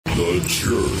The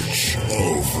Church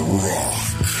of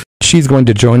Rock. She's going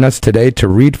to join us today to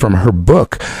read from her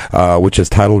book, which is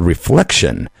titled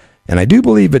Reflection. And I do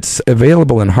believe it's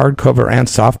available in hardcover and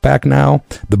softback now.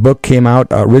 The book came out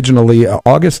originally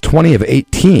August 20 of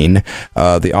 18.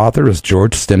 The author is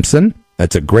George Stimson.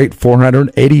 It's a great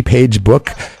 480-page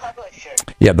book.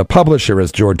 Yeah, the publisher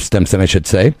is George Stimson, I should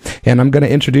say. And I'm going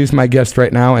to introduce my guest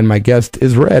right now, and my guest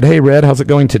is Red. Hey, Red, how's it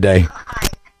going today?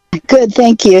 Good,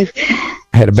 thank you.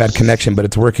 I had a bad connection, but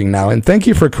it's working now. And thank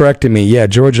you for correcting me. Yeah,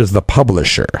 George is the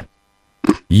publisher.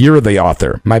 You're the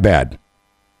author. My bad.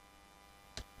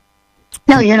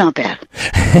 No, you're not bad.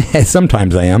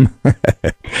 Sometimes I am.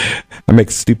 I make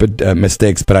stupid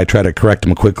mistakes, but I try to correct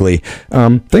them quickly.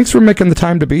 Thanks for making the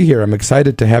time to be here. I'm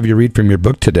excited to have you read from your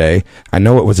book today. I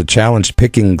know it was a challenge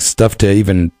picking stuff to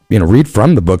even read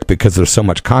from the book because there's so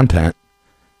much content.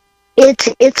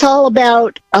 It's all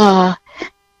about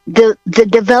the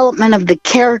development of the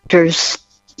characters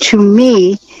to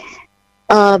me,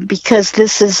 because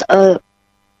this is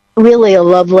really a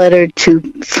love letter to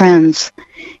friends.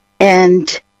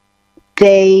 And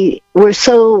they were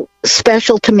so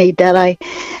special to me that I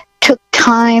took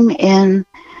time in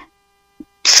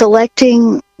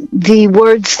selecting the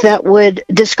words that would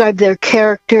describe their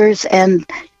characters and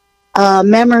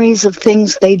memories of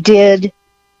things they did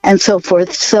and so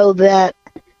forth, so that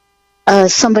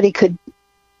somebody could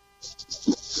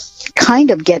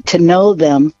kind of get to know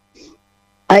them.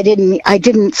 I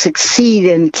didn't succeed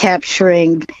in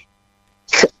capturing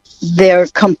their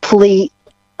complete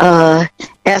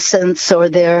essence, or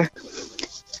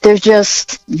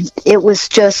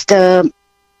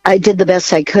I did the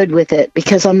best I could with it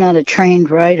because I'm not a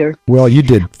trained writer. Well, you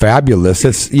did fabulous.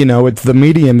 It's the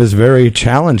medium is very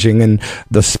challenging, and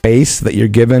the space that you're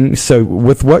given. So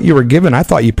with what you were given, I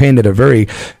thought you painted a very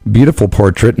beautiful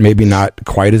portrait, maybe not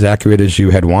quite as accurate as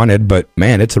you had wanted, but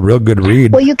man, it's a real good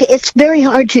read. Well, it's very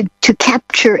hard to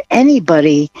capture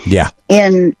anybody. Yeah.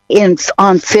 On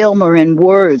film or in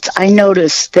words. I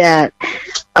noticed that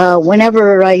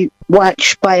whenever I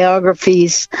watch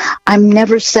biographies, I'm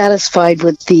never satisfied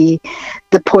with the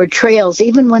portrayals,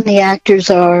 even when the actors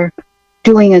are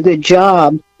doing a good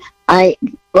job. I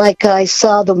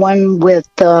saw the one with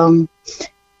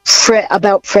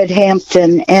about Fred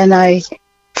Hampton, and I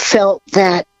felt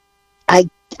that I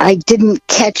didn't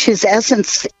catch his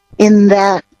essence in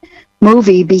that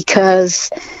movie because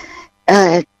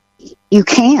you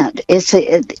can't.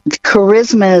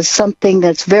 Charisma is something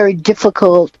that's very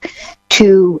difficult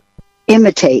to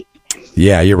imitate.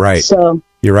 Yeah, you're right. So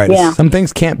you're right. Yeah. Some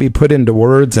things can't be put into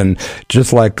words, and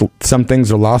just like some things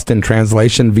are lost in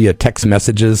translation via text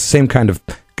messages, same kind of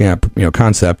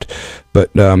concept.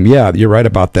 But yeah, you're right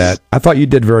about that. I thought you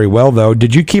did very well, though.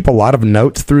 Did you keep a lot of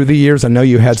notes through the years? I know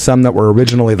you had some that were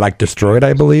originally destroyed,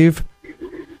 I believe.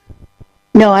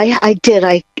 No, I did.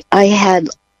 I had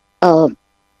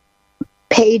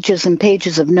pages and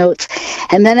pages of notes,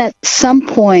 and then at some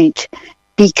point,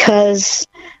 because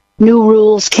new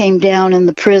rules came down in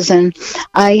the prison,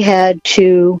 I had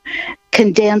to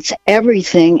condense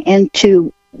everything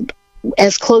into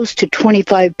as close to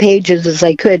 25 pages as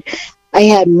I could. I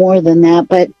had more than that,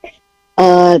 but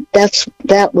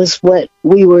that was what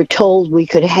we were told we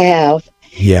could have.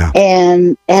 Yeah.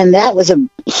 And that was a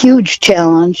huge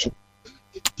challenge.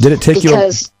 Did it take you?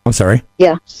 I'm sorry.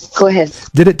 Yeah, go ahead.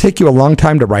 Did it take you a long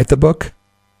time to write the book?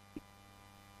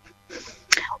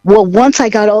 Well, once I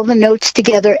got all the notes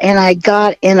together and I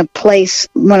got in a place,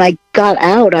 when I got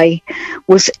out, I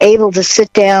was able to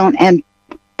sit down and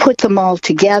put them all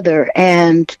together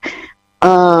and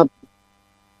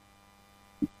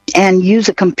use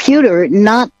a computer,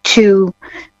 not to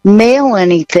mail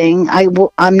anything.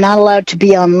 I'm not allowed to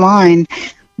be online,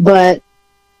 but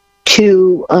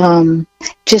to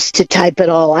just to type it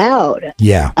all out.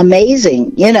 Yeah.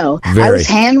 Amazing. I was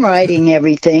handwriting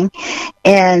everything,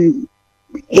 and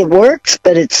it works,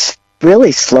 but it's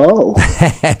really slow.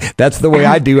 That's the way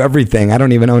I do everything. I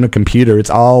don't even own a computer. It's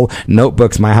all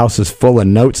notebooks. My house is full of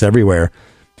notes everywhere,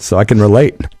 so I can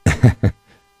relate.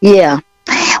 Yeah.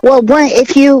 Well,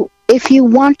 if you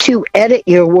want to edit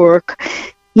your work,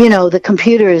 the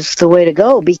computer is the way to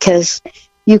go, because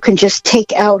you can just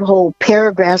take out whole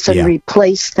paragraphs and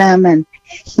replace them, and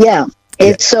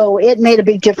so it made a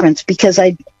big difference, because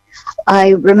I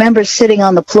remember sitting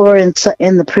on the floor in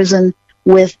the prison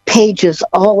with pages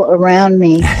all around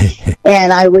me,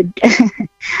 and I would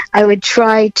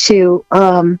try to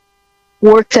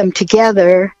work them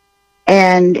together,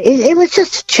 and it was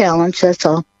just a challenge. That's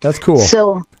all. That's cool.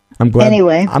 So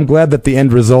Anyway. I'm glad that the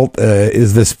end result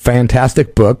is this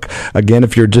fantastic book. Again,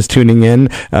 if you're just tuning in,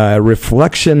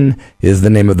 Reflection is the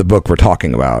name of the book we're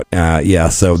talking about.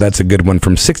 So that's a good one.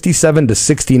 From 67 to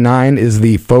 69 is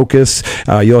the focus.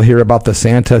 You'll hear about the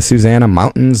Santa Susana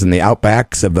Mountains and the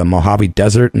outbacks of the Mojave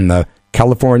Desert and the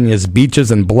California's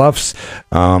beaches and bluffs,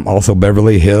 also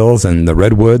Beverly Hills and the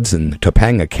Redwoods and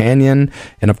Topanga Canyon,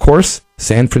 and of course,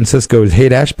 San Francisco's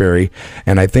Haight-Ashbury.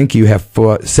 And I think you have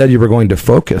said you were going to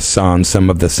focus on some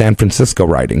of the San Francisco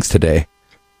writings today.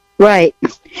 Right.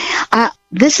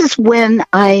 This is when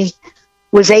I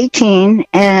was 18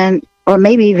 or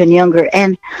maybe even younger,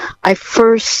 and I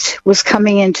first was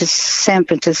coming into San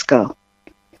Francisco.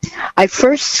 I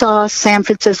first saw San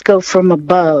Francisco from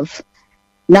above.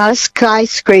 Not a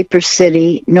skyscraper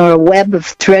city, nor a web of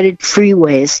threaded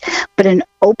freeways, but an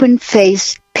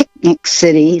open-faced picnic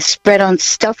city spread on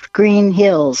stuffed green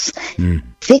hills.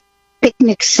 Thick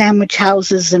picnic sandwich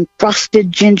houses and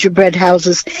frosted gingerbread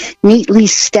houses neatly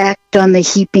stacked on the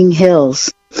heaping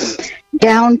hills.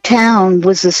 Downtown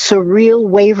was a surreal,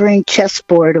 wavering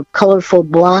chessboard of colorful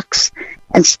blocks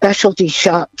and specialty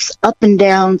shops up and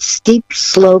down steep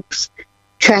slopes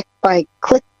tracked by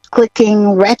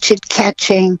clicking,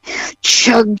 ratchet-catching,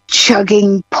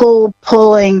 chug-chugging,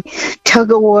 pull-pulling,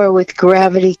 tug-of-war with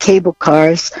gravity cable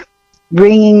cars,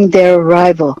 bringing their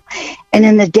arrival. And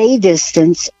in the day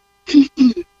distance,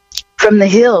 from the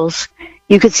hills,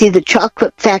 you could see the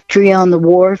chocolate factory on the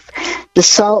wharf, the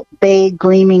Salt Bay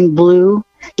gleaming blue,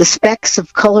 the specks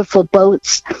of colorful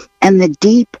boats, and the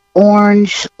deep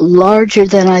orange, larger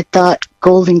than I thought,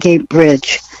 Golden Gate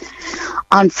Bridge.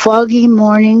 On foggy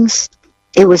mornings,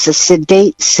 it was a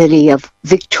sedate city of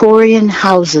Victorian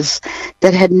houses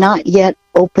that had not yet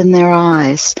opened their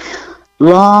eyes,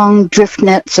 long drift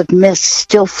nets of mist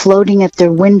still floating at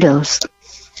their windows.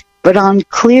 But on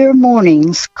clear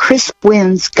mornings, crisp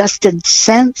winds gusted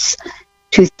scents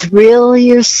to thrill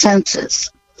your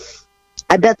senses.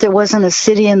 I bet there wasn't a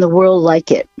city in the world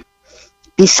like it.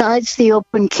 Besides the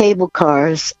open cable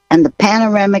cars and the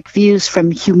panoramic views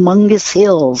from humongous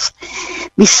hills,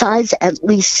 besides at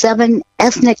least 7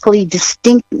 ethnically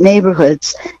distinct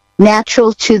neighborhoods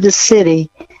natural to the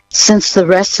city since the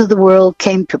rest of the world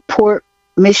came to Port,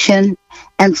 Mission,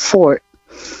 and Fort,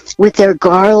 with their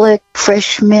garlic,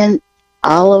 fresh mint,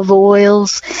 olive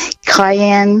oils,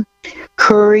 cayenne,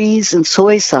 curries, and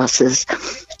soy sauces,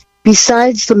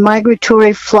 besides the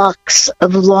migratory flocks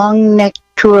of long-necked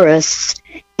tourists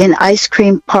in ice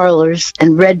cream parlors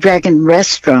and Red Dragon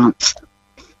restaurants,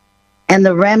 and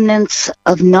the remnants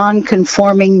of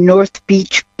non-conforming North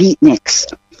Beach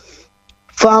beatniks,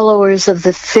 followers of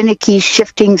the finicky,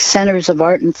 shifting centers of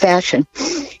art and fashion,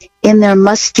 in their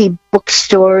musty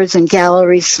bookstores and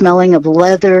galleries smelling of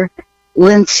leather,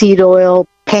 linseed oil,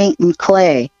 paint, and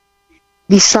clay.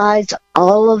 Besides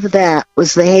all of that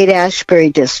was the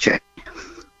Haight-Ashbury district,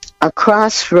 a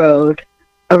crossroad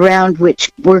around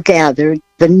which were gathered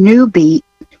the new beat,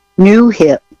 new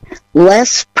hip,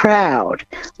 less proud,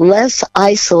 less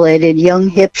isolated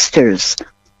young hipsters,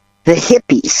 the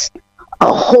hippies,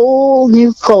 a whole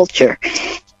new culture.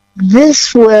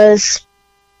 This was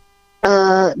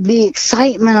the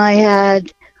excitement I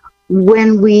had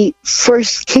when we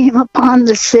first came upon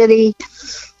the city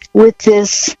with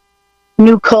this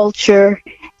new culture,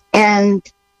 and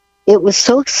it was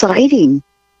so exciting.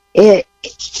 It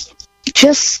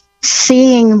just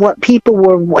seeing what people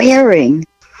were wearing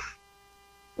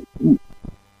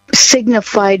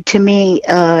signified to me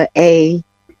a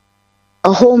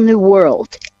whole new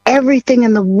world. Everything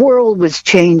in the world was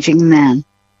changing then.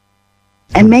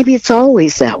 And maybe it's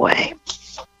always that way.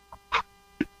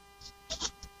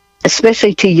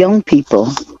 Especially to young people.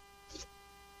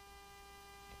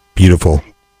 Beautiful.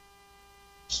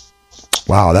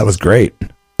 Wow, that was great.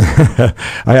 I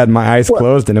had my eyes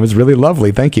closed and it was really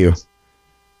lovely. Thank you.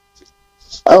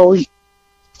 Oh,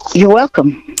 you're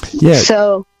welcome. Yeah.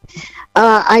 So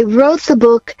I wrote the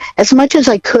book as much as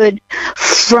I could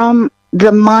from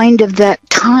the mind of that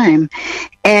time.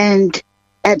 And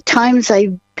at times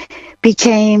I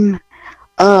became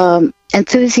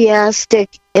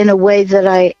enthusiastic in a way that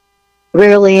I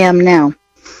rarely am now.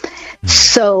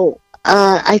 So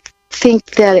I think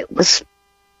that it was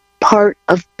part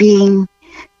of being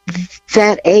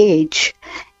that age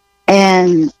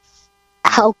and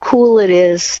how cool it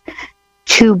is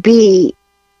to be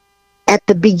at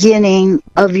the beginning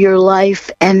of your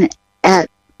life and at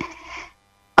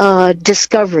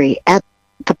discovery, at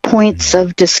the points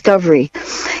of discovery.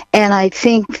 And I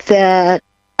think that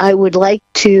I would like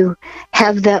to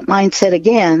have that mindset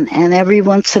again. And every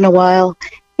once in a while,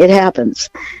 It happens.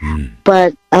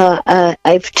 But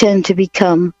I've tend to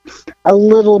become a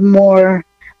little more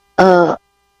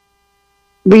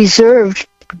reserved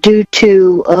due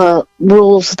to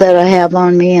rules that I have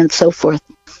on me and so forth.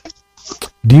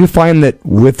 Do you find that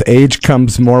with age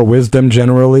comes more wisdom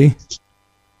generally?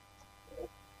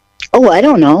 Oh, I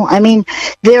don't know. I mean,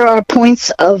 there are points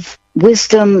of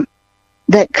wisdom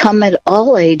that come at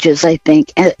all ages, I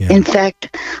think. Yeah. In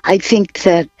fact, I think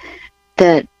that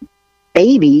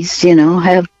babies,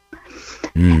 have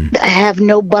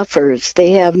no buffers.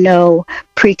 They have no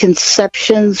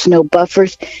preconceptions, no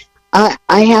buffers. I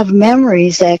have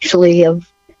memories, actually,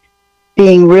 of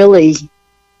being really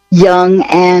young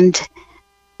and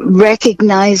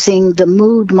recognizing the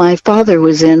mood my father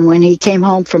was in when he came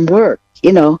home from work.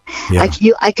 Yeah.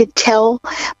 I could tell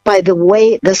by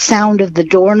the sound of the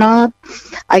doorknob.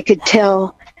 I could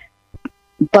tell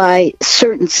by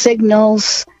certain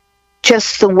signals,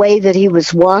 just the way that he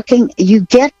was walking. You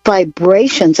get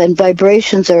vibrations, and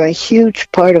vibrations are a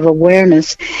huge part of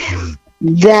awareness.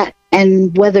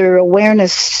 And whether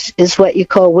awareness is what you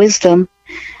call wisdom,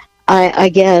 I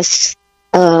guess,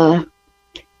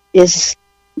 is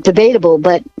debatable,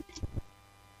 but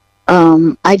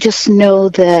I just know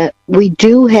that we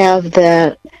do have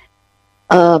that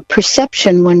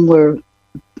perception when we're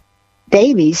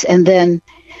babies, and then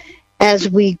as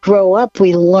we grow up,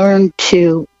 we learn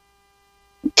to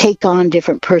take on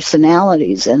different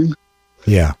personalities. And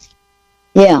yeah.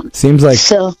 Seems like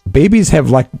babies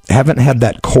haven't had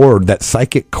that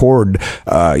psychic cord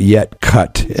yet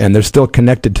cut, and they're still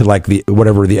connected to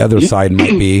whatever the other side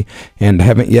might be, and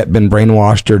haven't yet been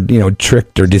brainwashed or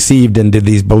tricked or deceived into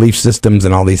these belief systems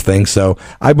and all these things. So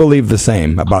I believe the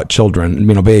same about children,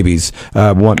 babies,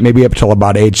 maybe up till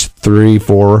about age 3,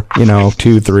 4,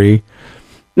 2, 3.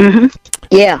 Mm-hmm.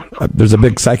 Yeah. There's a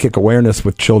big psychic awareness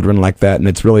with children like that, and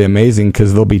it's really amazing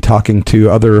because they'll be talking to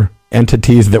other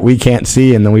entities that we can't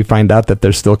see, and then we find out that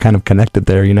they're still kind of connected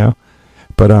there,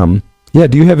 But do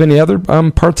you have any other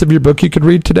parts of your book you could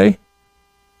read today?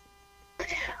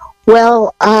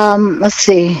 Well, let's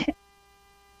see.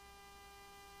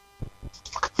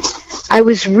 I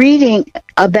was reading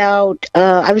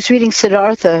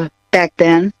Siddhartha back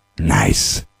then.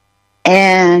 Nice.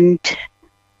 And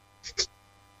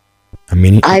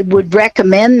I would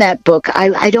recommend that book.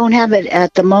 I don't have it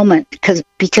at the moment because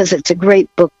it's a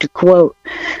great book to quote.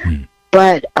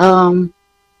 But I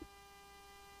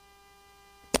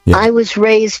was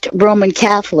raised Roman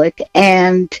Catholic,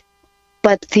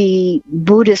 but the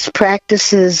Buddhist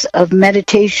practices of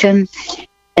meditation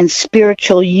and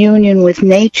spiritual union with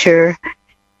nature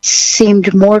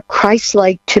seemed more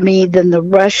Christ-like to me than the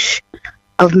rush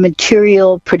of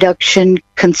material production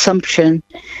consumption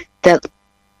that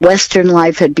Western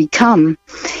life had become.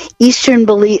 Eastern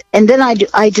belief, and then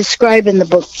I describe in the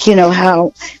book,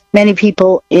 how many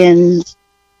people in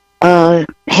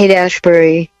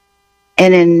Haight-Ashbury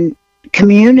and in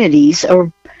communities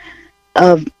or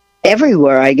of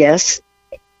everywhere, I guess,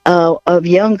 of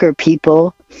younger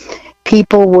people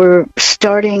were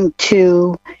starting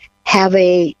to have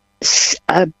a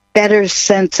better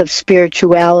sense of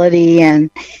spirituality, and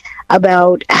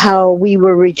about how we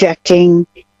were rejecting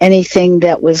anything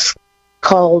that was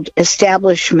called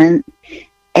establishment,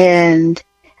 and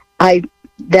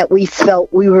that we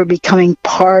felt we were becoming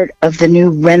part of the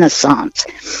new Renaissance.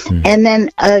 And then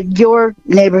your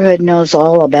neighborhood knows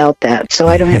all about that, so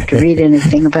I don't have to read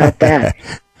anything about that.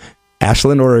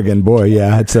 Ashland, Oregon, boy,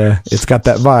 yeah, it's got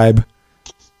that vibe.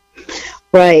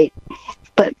 Right.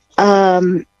 But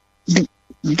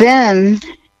then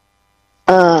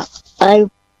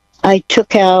I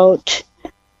took out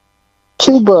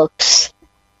 2 books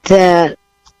that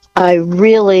I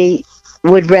really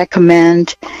would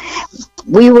recommend.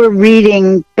 We were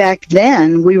reading The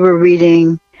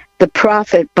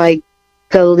Prophet by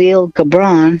Khalil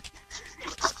Gibran,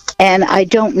 and I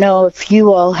don't know if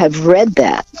you all have read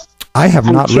that. I have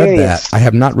not read that. I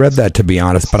have not read that, to be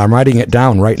honest, but I'm writing it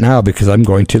down right now because I'm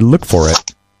going to look for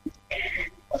it.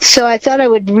 So I thought I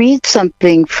would read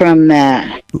something from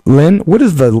that. Lynn, what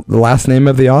is the last name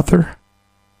of the author?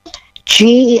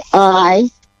 Gibran.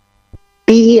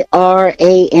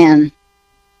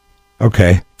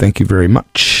 Okay, thank you very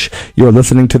much. You're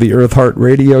listening to the EARTHEART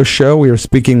radio show. We are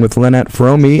speaking with Lynette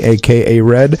FROMME, a.k.a.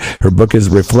 Red. Her book is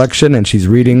Reflection, and she's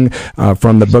reading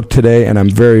from the book today, and I'm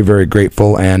very, very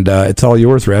grateful, and it's all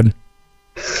yours, Red.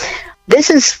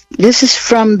 This is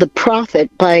from The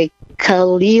Prophet by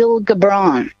Khalil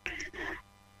Gibran.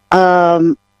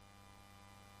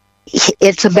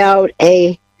 It's about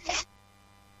a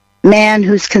man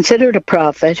who's considered a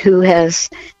prophet who has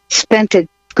spent a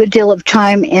good deal of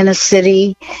time in a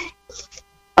city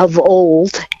of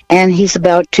old, and he's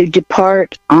about to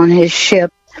depart on his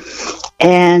ship,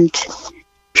 and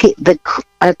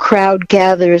a crowd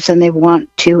gathers and they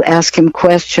want to ask him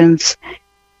questions.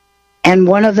 And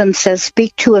one of them says,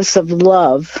 "Speak to us of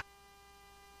love."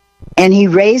 And he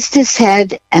raised his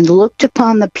head and looked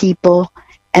upon the people,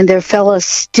 and there fell a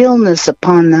stillness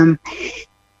upon them.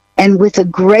 And with a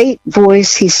great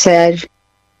voice he said,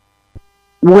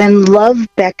 "When love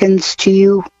beckons to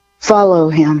you, follow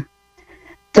him,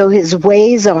 though his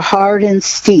ways are hard and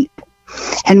steep.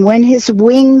 And when his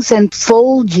wings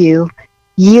enfold you,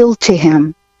 yield to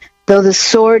him, though the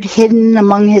sword hidden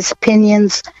among his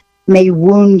pinions may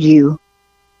wound you.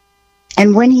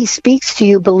 And when he speaks to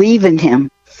you, believe in him,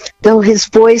 though his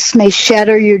voice may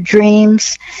shatter your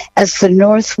dreams as the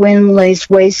north wind lays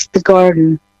waste the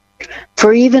garden.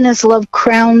 For even as love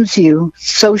crowns you,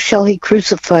 so shall he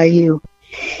crucify you.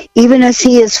 Even as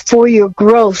he is for your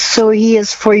growth, so he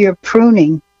is for your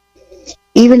pruning.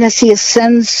 Even as he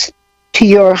ascends to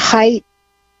your height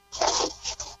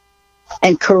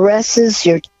and caresses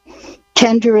your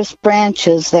tenderest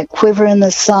branches that quiver in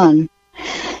the sun,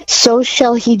 so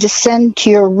shall he descend to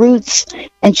your roots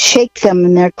and shake them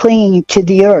in their clinging to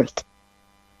the earth.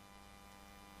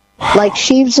 Wow. Like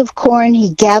sheaves of corn,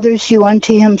 he gathers you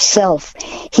unto himself.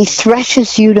 He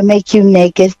threshes you to make you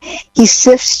naked. He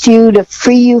sifts you to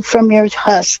free you from your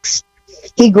husks.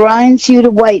 He grinds you to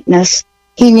whiteness.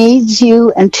 He kneads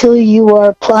you until you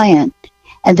are pliant.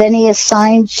 And then he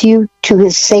assigns you to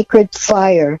his sacred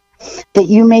fire, that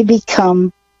you may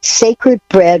become sacred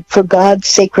bread for God's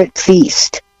sacred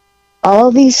feast.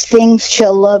 All these things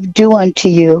shall love do unto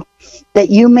you, that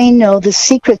you may know the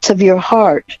secrets of your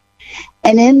heart,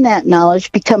 and in that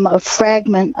knowledge become a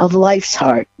fragment of life's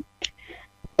heart.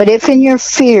 But if in your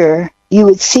fear you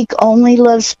would seek only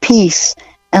love's peace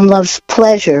and love's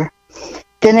pleasure,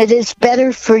 then it is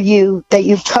better for you that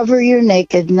you cover your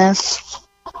nakedness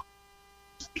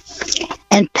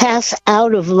and pass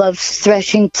out of love's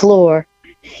threshing floor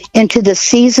into the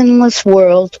seasonless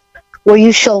world, where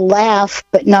you shall laugh,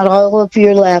 but not all of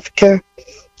your laughter,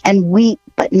 and weep,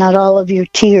 but not all of your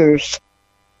tears.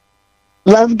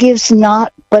 Love gives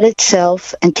not but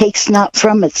itself, and takes not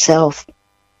from itself.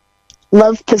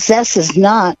 Love possesses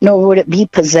not, nor would it be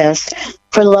possessed,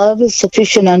 for love is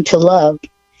sufficient unto love.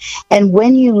 And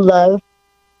when you love,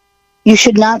 you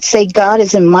should not say, God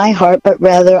is in my heart, but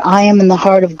rather, I am in the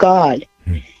heart of God.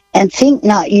 And think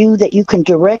not you that you can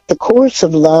direct the course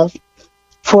of love,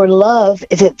 for love,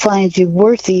 if it finds you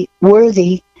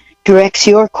worthy, directs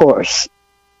your course.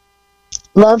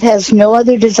 Love has no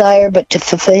other desire but to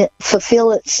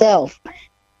fulfill itself.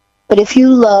 But if you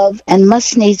love and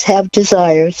must needs have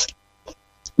desires,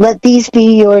 let these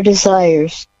be your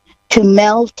desires, to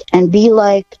melt and be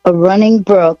like a running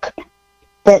brook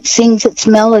that sings its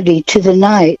melody to the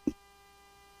night,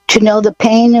 to know the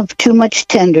pain of too much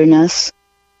tenderness,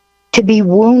 to be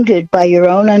wounded by your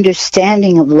own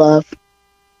understanding of love,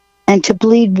 and to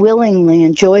bleed willingly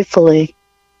and joyfully,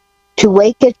 to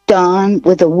wake at dawn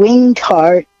with a winged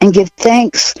heart and give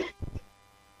thanks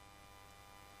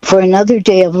for another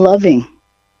day of loving,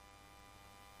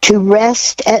 to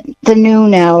rest at the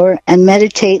noon hour and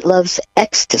meditate love's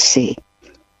ecstasy,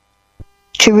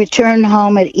 to return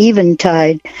home at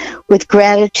eventide with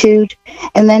gratitude,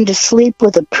 and then to sleep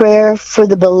with a prayer for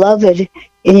the beloved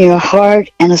in your heart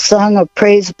and a song of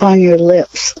praise upon your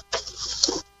lips.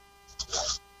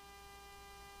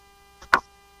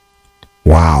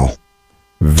 Wow.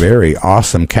 Very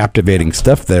awesome, captivating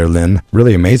stuff there, Lynn.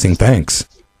 Really amazing. Thanks.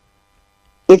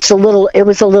 It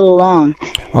was a little long.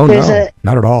 Oh, no,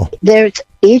 not at all. There's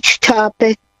each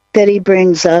topic that he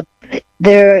brings up,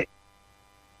 there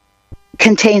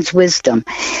contains wisdom.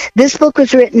 This book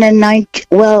was written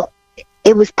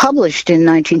it was published in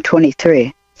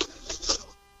 1923.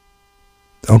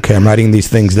 Okay, I'm writing these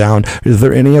things down. Is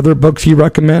there any other books you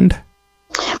recommend?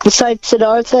 Besides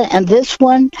Siddhartha and this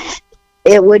one,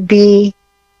 it would be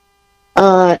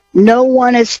No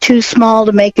One is Too Small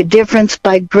to Make a Difference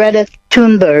by Greta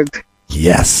Thunberg.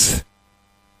 Yes.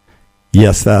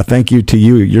 Yes, thank you to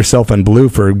yourself and Blue,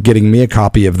 for getting me a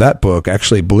copy of that book.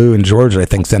 Actually, Blue and George, I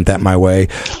think, sent that my way.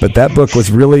 But that book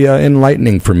was really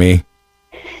enlightening for me.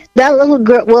 That little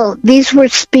girl, these were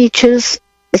speeches.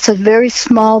 It's a very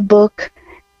small book,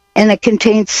 and it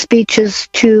contains speeches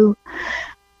to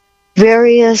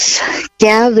various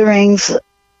gatherings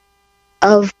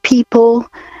of people,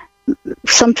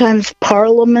 sometimes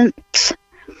parliaments,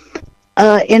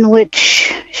 in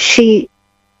which she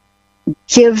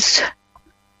gives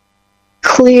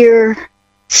clear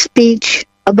speech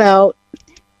about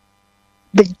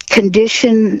the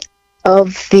condition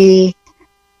of the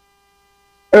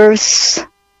Earth's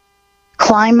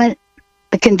climate,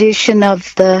 the condition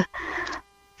of the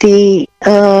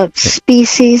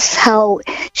species, how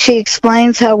she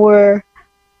explains how we're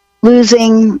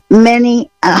losing many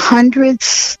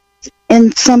hundreds,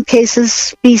 in some cases,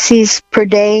 species per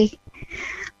day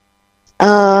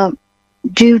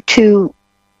due to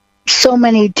so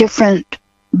many different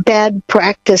bad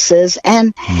practices.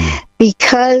 And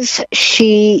because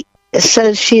she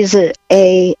says she's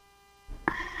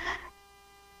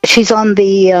she's on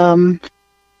the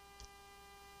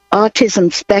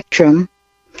autism spectrum,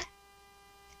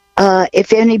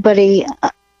 if anybody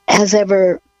has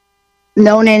ever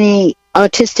known any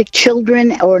autistic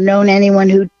children or known anyone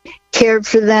who cared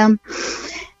for them,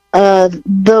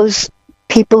 those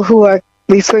people who are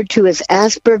referred to as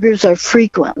Asperger's are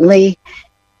frequently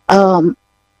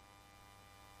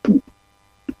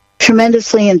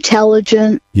tremendously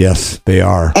intelligent. Yes, they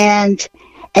are. And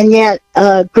yet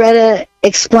Greta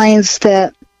explains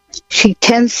that she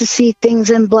tends to see things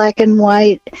in black and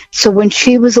white. So when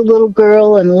she was a little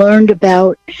girl and learned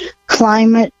about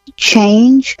climate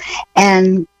change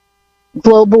and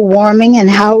global warming and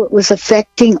how it was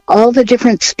affecting all the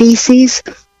different species,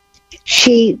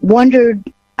 she wondered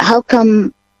how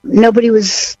come nobody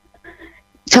was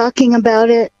talking about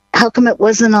it, how come it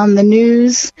wasn't on the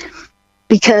news,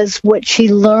 because what she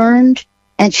learned,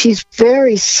 and she's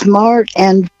very smart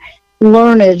and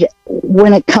learned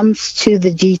when it comes to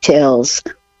the details.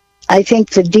 I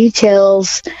think the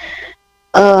details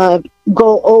go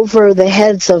over the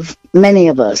heads of many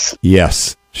of us.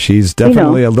 Yes, she's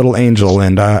definitely a little angel,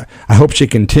 and I hope she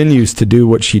continues to do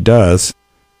what she does.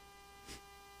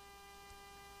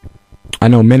 I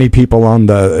know many people on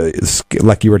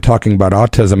like you were talking about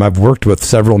autism. I've worked with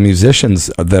several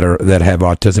musicians that have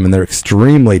autism, and they're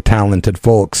extremely talented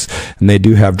folks, and they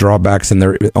do have drawbacks and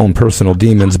their own personal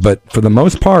demons. But for the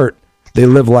most part, they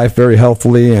live life very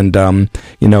healthily, and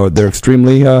they're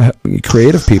extremely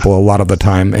creative people a lot of the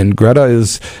time. And Greta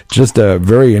is just a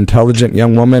very intelligent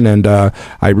young woman, and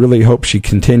I really hope she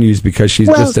continues, because she's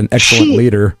just an excellent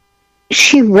leader.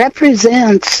 She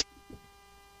represents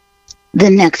the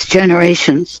next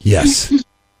generations. Yes.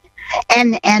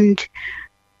 and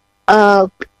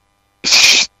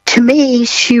to me,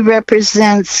 she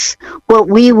represents what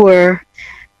we were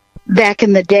back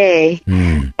in the day.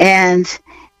 And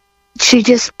she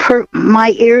just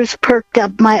my ears perked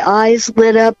up, my eyes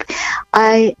lit up.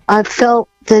 I felt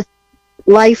that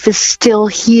life is still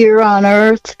here on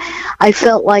Earth. I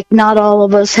felt like not all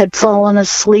of us had fallen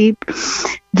asleep,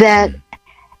 that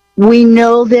we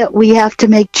know that we have to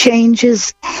make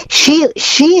changes. She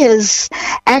is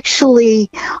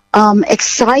actually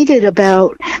excited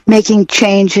about making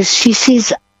changes. She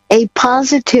sees a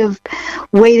positive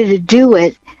way to do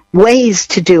it, ways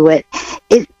to do it.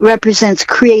 It represents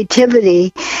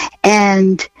creativity,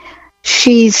 and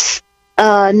she's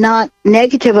not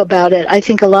negative about it. I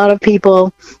think a lot of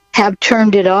people have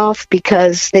turned it off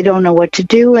because they don't know what to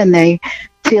do, and they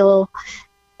feel...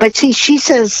 But see, she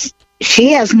says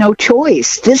she has no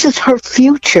choice. This is her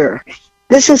future.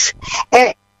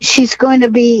 She's going to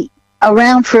be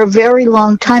around for a very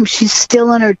long time. She's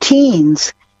still in her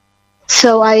teens.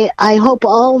 So I hope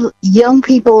all young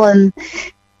people and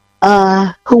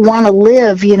who want to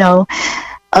live,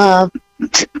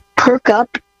 perk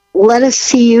up. Let us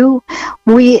see you.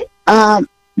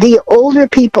 The older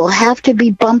people have to be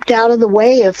bumped out of the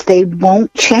way if they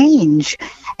won't change.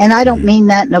 And I don't mean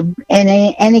that in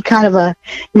any kind of a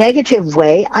negative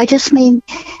way. I just mean,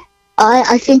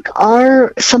 I think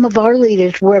some of our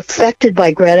leaders were affected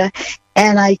by Greta,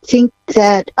 and I think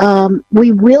that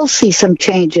we will see some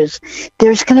changes.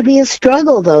 There's going to be a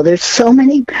struggle, though. There's so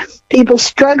many people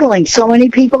struggling, so many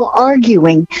people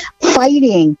arguing,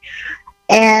 fighting,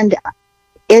 and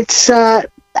it's, I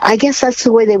guess that's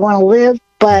the way they want to live,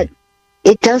 but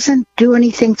it doesn't do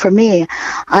anything for me.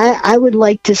 I would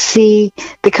like to see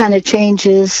the kind of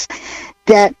changes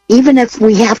that, even if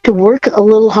we have to work a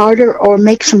little harder or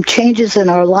make some changes in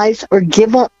our lives or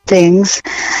give up things,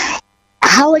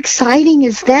 how exciting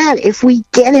is that if we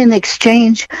get in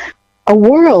exchange a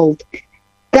world?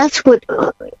 That's what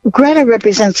Greta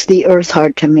represents, the earth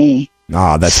heart to me.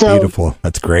 Ah, that's beautiful.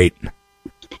 That's great.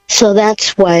 So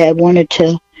that's why I wanted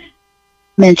to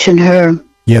mention her.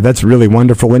 Yeah, that's really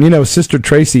wonderful. And, Sister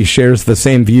Tracy shares the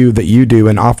same view that you do,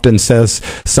 and often says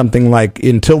something like,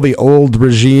 until the old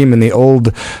regime and the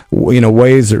old,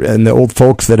 ways and the old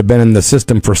folks that have been in the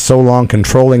system for so long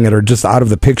controlling it are just out of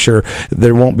the picture,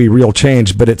 there won't be real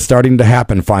change. But it's starting to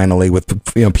happen finally with,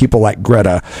 people like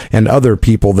Greta and other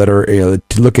people that are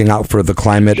looking out for the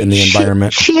climate and the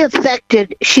environment.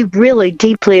 She really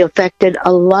deeply affected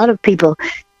a lot of people.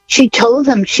 She told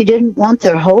them she didn't want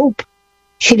their hope.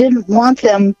 She didn't want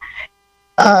them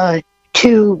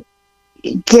to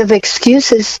give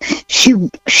excuses.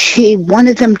 She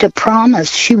wanted them to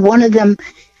promise. She wanted them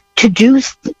to do,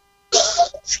 to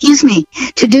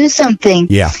do something.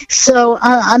 Yeah. So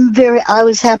I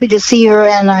was happy to see her,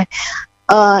 and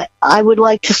I would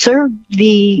like to serve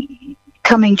the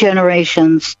coming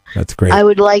generations. That's great. I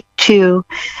would like to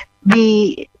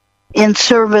be in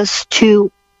service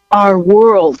to our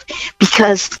world,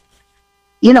 because,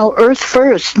 you know, Earth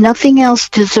first, nothing else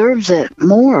deserves it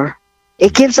more.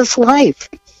 It gives us life.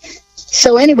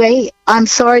 So anyway, I'm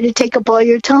sorry to take up all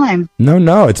your time.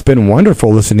 No, it's been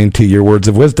wonderful listening to your words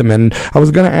of wisdom. And I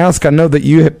was going to ask, I know that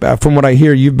you, from what I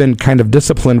hear, you've been kind of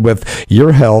disciplined with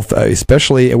your health,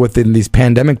 especially within these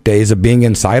pandemic days of being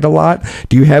inside a lot.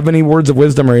 Do you have any words of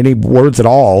wisdom or any words at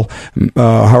all,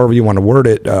 however you want to word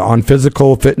it, on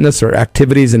physical fitness or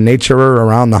activities in nature or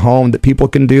around the home that people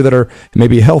can do that are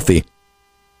maybe healthy?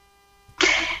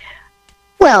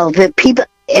 Well,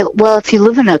 if you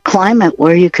live in a climate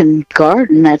where you can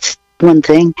garden, that's one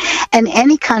thing. And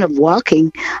any kind of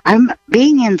walking,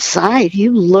 being inside,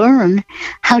 you learn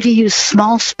how to use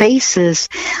small spaces.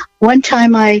 One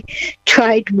time I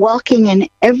tried walking in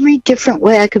every different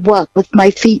way I could walk, with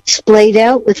my feet splayed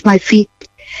out, with my feet,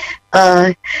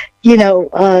 backwards.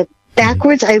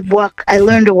 I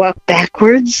learned to walk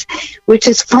backwards, which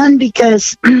is fun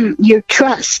because your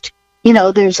trust,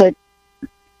 there's a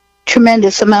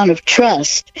tremendous amount of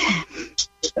trust.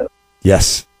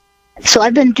 Yes. So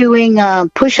I've been doing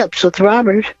push-ups with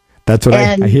Robert. That's what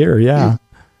I hear, yeah.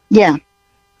 Yeah.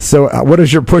 So what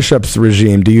is your push-ups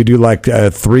regime? Do you do like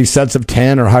 3 sets of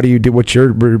 10, or how do you do, what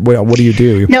do you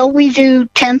do? No, we do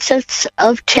 10 sets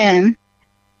of 10.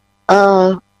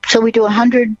 So we do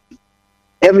 100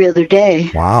 every other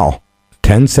day. Wow.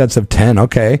 10 sets of 10.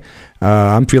 Okay.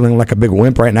 I'm feeling like a big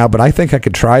wimp right now, but I think I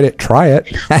could try it.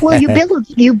 Well, you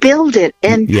build it,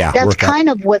 and that's kind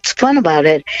of what's fun about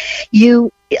it.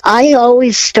 I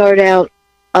always start out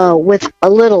with a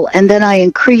little, and then I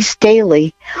increase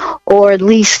daily, or at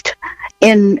least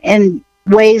in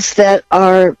ways that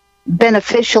are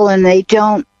beneficial and they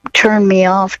don't turn me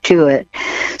off to it.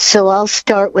 So I'll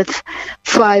start with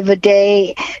 5 a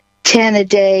day, 10 a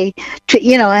day,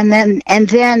 and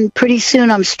then pretty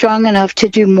soon I'm strong enough to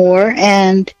do more.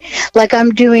 And like I'm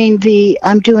doing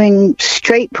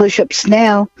straight push-ups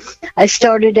now. I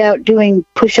started out doing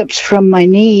push-ups from my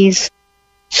knees,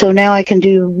 so now I can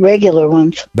do regular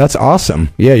ones. That's awesome.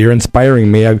 Yeah, you're inspiring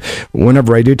me.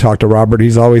 Whenever I do talk to Robert,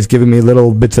 he's always giving me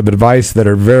little bits of advice that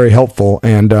are very helpful,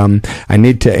 and I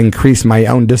need to increase my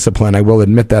own discipline. I will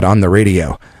admit that on the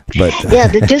radio. But yeah,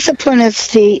 the discipline is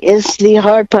the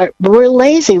hard part. We're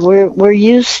lazy. We're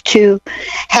used to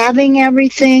having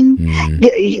everything.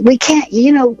 We can't.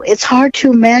 It's hard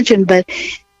to imagine. But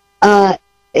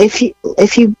if you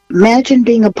imagine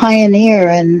being a pioneer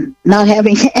and not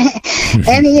having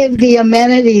any of the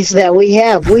amenities that we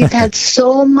have, we've had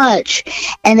so much,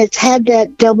 and it's had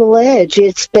that double edge.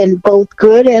 It's been both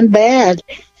good and bad,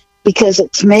 because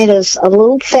it's made us a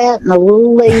little fat and a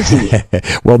little lazy.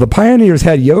 Well, the pioneers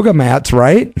had yoga mats,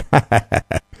 right?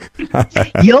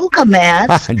 Yoga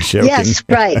mats? I'm joking. Yes,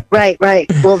 right.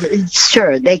 Well,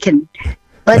 sure, they can.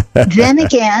 But then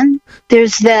again,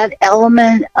 there's that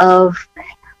element of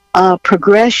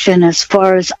progression as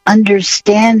far as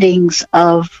understandings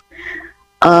of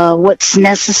what's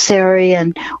necessary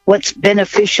and what's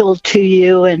beneficial to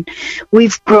you. And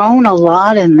we've grown a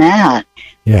lot in that.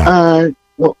 Yeah.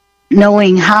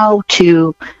 Knowing how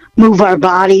to move our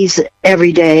bodies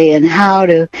every day and how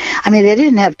to, they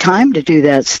didn't have time to do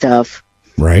that stuff.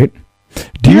 Right.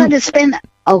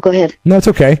 Oh, go ahead. No, it's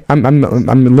okay. I'm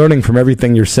learning from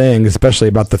everything you're saying, especially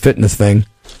about the fitness thing.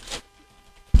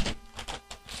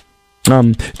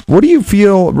 What do you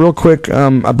feel, real quick,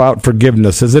 about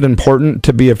forgiveness? Is it important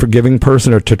to be a forgiving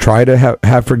person, or to try to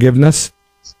have forgiveness?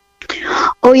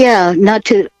 Oh, yeah, not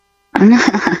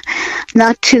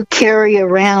to carry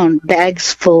around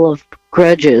bags full of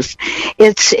grudges.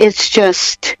 It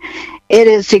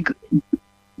is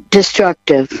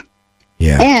destructive.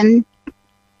 Yeah. And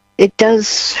it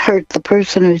does hurt the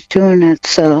person who's doing it,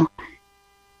 so.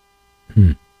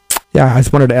 Yeah, I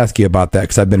just wanted to ask you about that,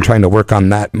 because I've been trying to work on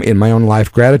that in my own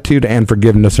life. Gratitude and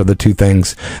forgiveness are the two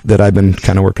things that I've been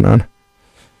kind of working on.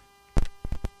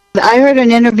 I heard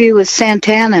an interview with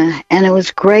Santana, and it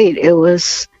was great.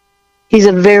 He's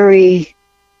a very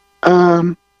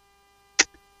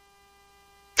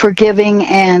forgiving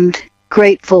and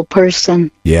grateful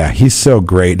person. Yeah, he's so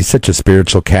great. He's such a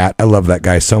spiritual cat. I love that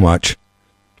guy so much.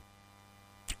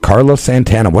 Carlos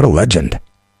Santana, what a legend.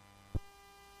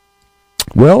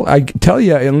 Well, I tell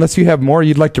you, unless you have more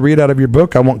you'd like to read out of your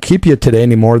book, I won't keep you today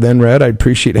anymore then, Red. I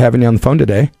appreciate having you on the phone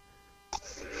today.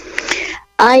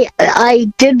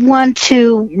 I did want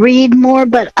to read more,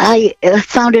 but I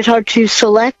found it hard to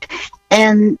select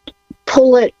and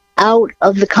pull it out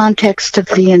of the context of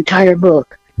the entire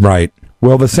book. Right.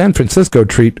 Well, the San Francisco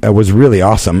treat was really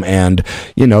awesome, and,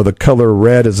 you know, the color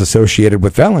red is associated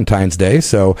with Valentine's Day,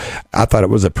 so I thought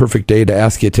it was a perfect day to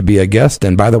ask you to be a guest,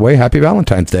 and by the way, happy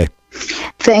Valentine's Day.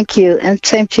 Thank you, and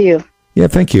same to you. Yeah,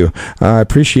 thank you. I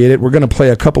appreciate it. We're going to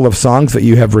play a couple of songs that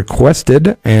you have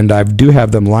requested, and I do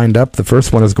have them lined up. The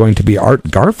first one is going to be Art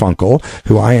Garfunkel,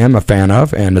 who I am a fan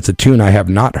of, and it's a tune I have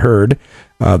not heard.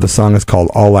 The song is called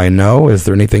All I Know. Is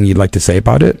there anything you'd like to say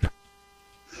about it?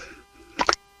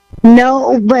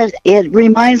 No, but it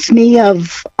reminds me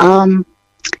of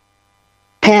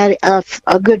Pat,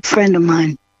 a good friend of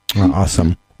mine. Oh,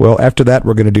 awesome. Well, after that,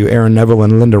 we're going to do Aaron Neville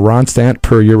and Linda Ronstadt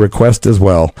per your request as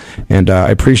well. And I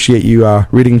appreciate you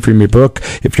reading from your book.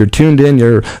 If you're tuned in,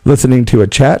 you're listening to a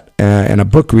chat and a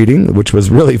book reading, which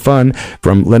was really fun,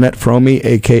 from Lynette FROMME,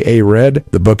 a.k.a. Red.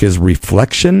 The book is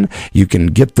Reflection. You can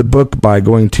get the book by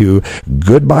going to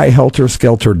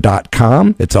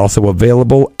goodbyehelterskelter.com. It's also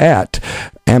available at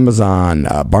Amazon,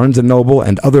 Barnes & Noble,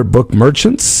 and other book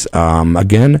merchants.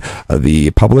 Again,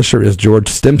 the publisher is George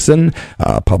Stimson,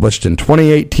 published in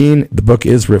 2018. The book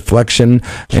is Reflection.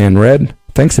 And Red,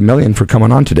 thanks a million for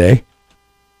coming on today.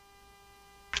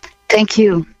 Thank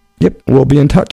you. Yep, we'll be in touch.